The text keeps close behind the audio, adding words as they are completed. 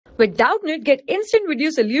With Doubtnut, get instant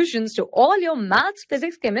video solutions to all your maths,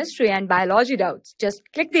 physics, chemistry, and biology doubts. Just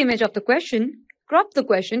click the image of the question, crop the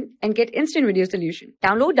question, and get instant video solution.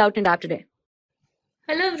 Download Doubtnut app today.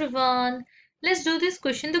 Hello everyone. Let's do this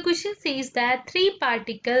question. The question says that three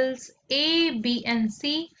particles A, B, and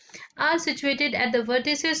C are situated at the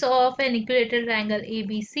vertices of an equilateral triangle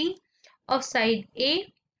ABC of side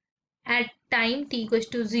A at time t equals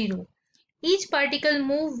to 0. Each particle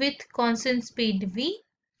moves with constant speed v.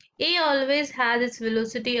 A always has its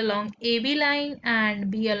velocity along AB line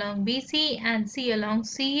and B along BC and C along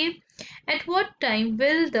CA. At what time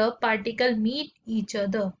will the particle meet each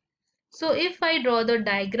other? So if I draw the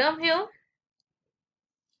diagram here,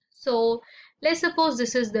 so let's suppose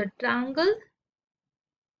this is the triangle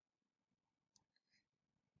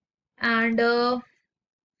and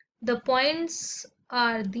the points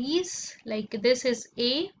are these, like this is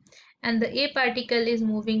A and the A particle is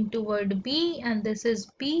moving toward B and this is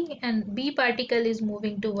B and B particle is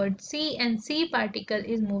moving toward C and C particle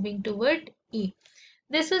is moving toward A.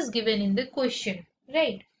 This is given in the question,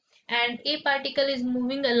 right? And A particle is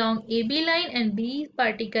moving along AB line and B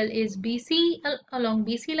particle is along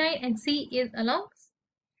BC line and C is along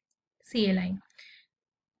CA line.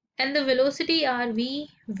 And the velocity are v,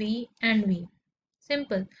 v and v.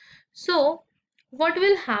 Simple. So what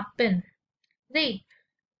will happen? Right,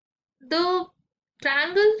 the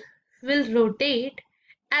triangle will rotate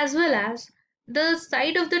as well as the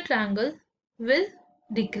side of the triangle will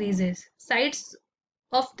decreases. Sides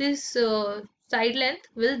of this side length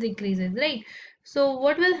will decreases, right? So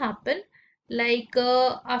what will happen? Like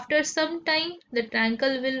after some time the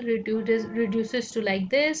triangle will reduces to like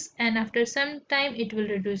this, and after some time it will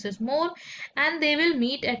reduces more and they will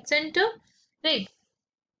meet at center, right?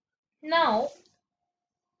 Now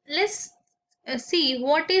let's see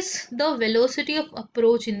what is the velocity of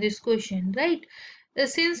approach in this question, right?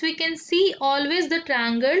 Since we can see always the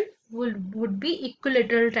triangle would be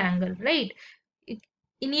equilateral triangle, right?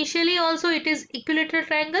 Initially also it is equilateral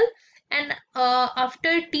triangle, and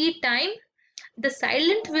after t time the side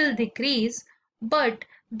length will decrease but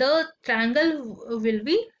the triangle will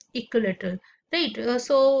be equilateral, right?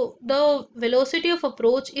 So the velocity of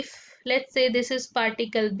approach, if let's say this is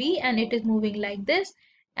particle B and it is moving like this,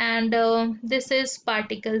 and this is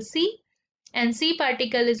particle C and C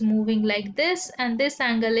particle is moving like this, and this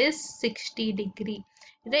angle is 60 degree,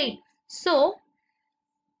 right? So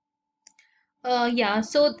yeah,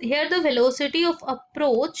 so here the velocity of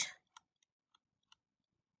approach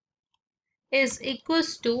is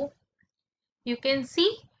equals to, you can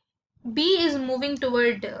see B is moving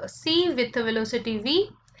toward C with a velocity v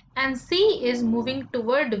and C is moving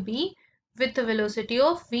toward B with a velocity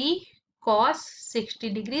of v cos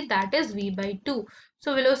 60 degree, that is v by 2.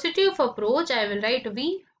 So velocity of approach I will write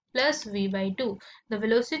v plus v by 2, the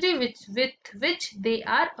velocity with which they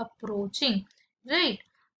are approaching, right?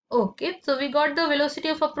 Okay, so we got the velocity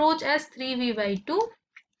of approach as 3v by 2.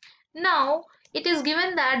 Now it is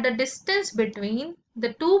given that the distance between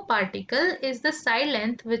the two particles is the side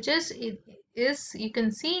length, which is you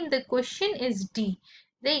can see in the question is d,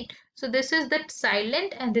 right? So this is the side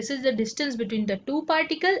length and this is the distance between the two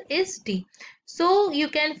particles is d. So you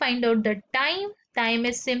can find out the time. Time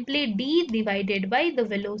is simply d divided by the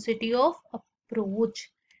velocity of approach.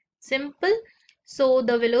 Simple. So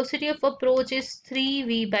the velocity of approach is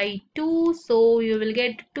 3v by 2. So you will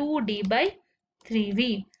get 2d by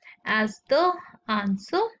 3v as the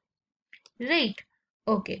answer, right?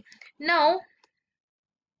 Okay, now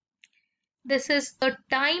this is the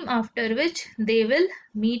time after which they will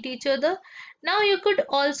meet each other. Now you could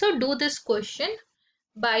also do this question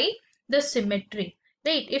by the symmetry,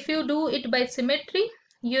 right? If you do it by symmetry,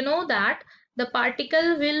 you know that the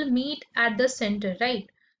particle will meet at the center, right?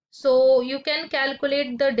 So you can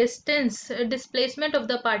calculate the distance displacement of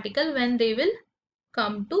the particle when they will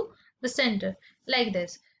come to the center like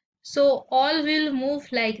this. So all will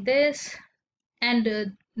move like this,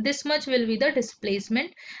 and this much will be the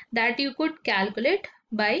displacement that you could calculate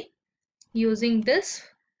by using this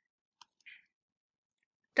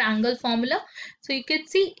triangle formula. So you can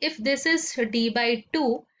see if this is d by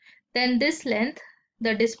 2, then this length,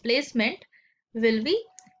 the displacement will be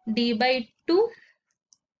d by 2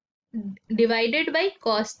 divided by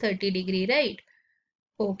cos 30 degree, right?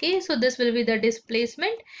 Okay, so this will be the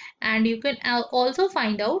displacement, and you can also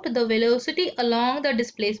find out the velocity along the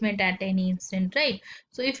displacement at any instant, right?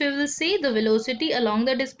 So if you will see the velocity along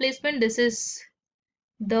the displacement, this is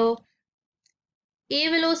the a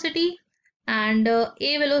velocity, and a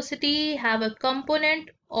velocity have a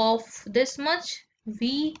component of this much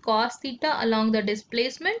v cos theta along the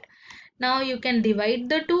displacement. Now you can divide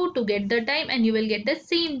the two to get the time and you will get the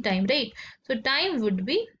same time, right? So time would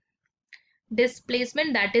be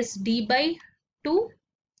displacement, that is d by 2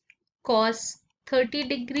 cos 30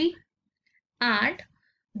 degree, and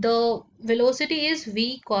the velocity is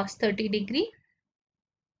v cos 30 degree.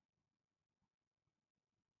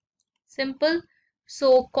 Simple.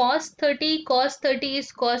 So cos 30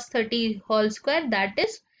 is cos 30 whole square, that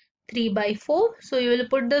is 3 by 4. So you will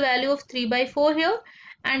put the value of 3 by 4 here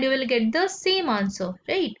and you will get the same answer,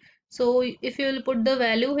 right? So if you will put the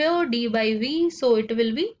value here d by v, so it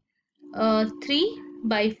will be 3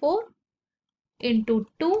 by 4 into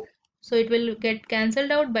 2. So it will get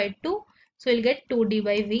cancelled out by 2. So you'll get 2d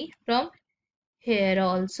by v from here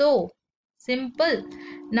also. Simple.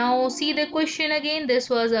 Now see the question again. This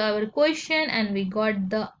was our question and we got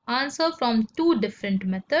the answer from two different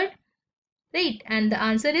methods, right? And the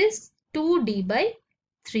answer is 2d by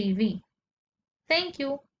 3v. Thank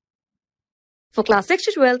you. For class 6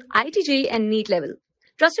 to 12, IIT JEE and NEET level.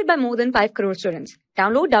 Trusted by more than 5 crore students.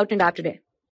 Download Doubtnut app today.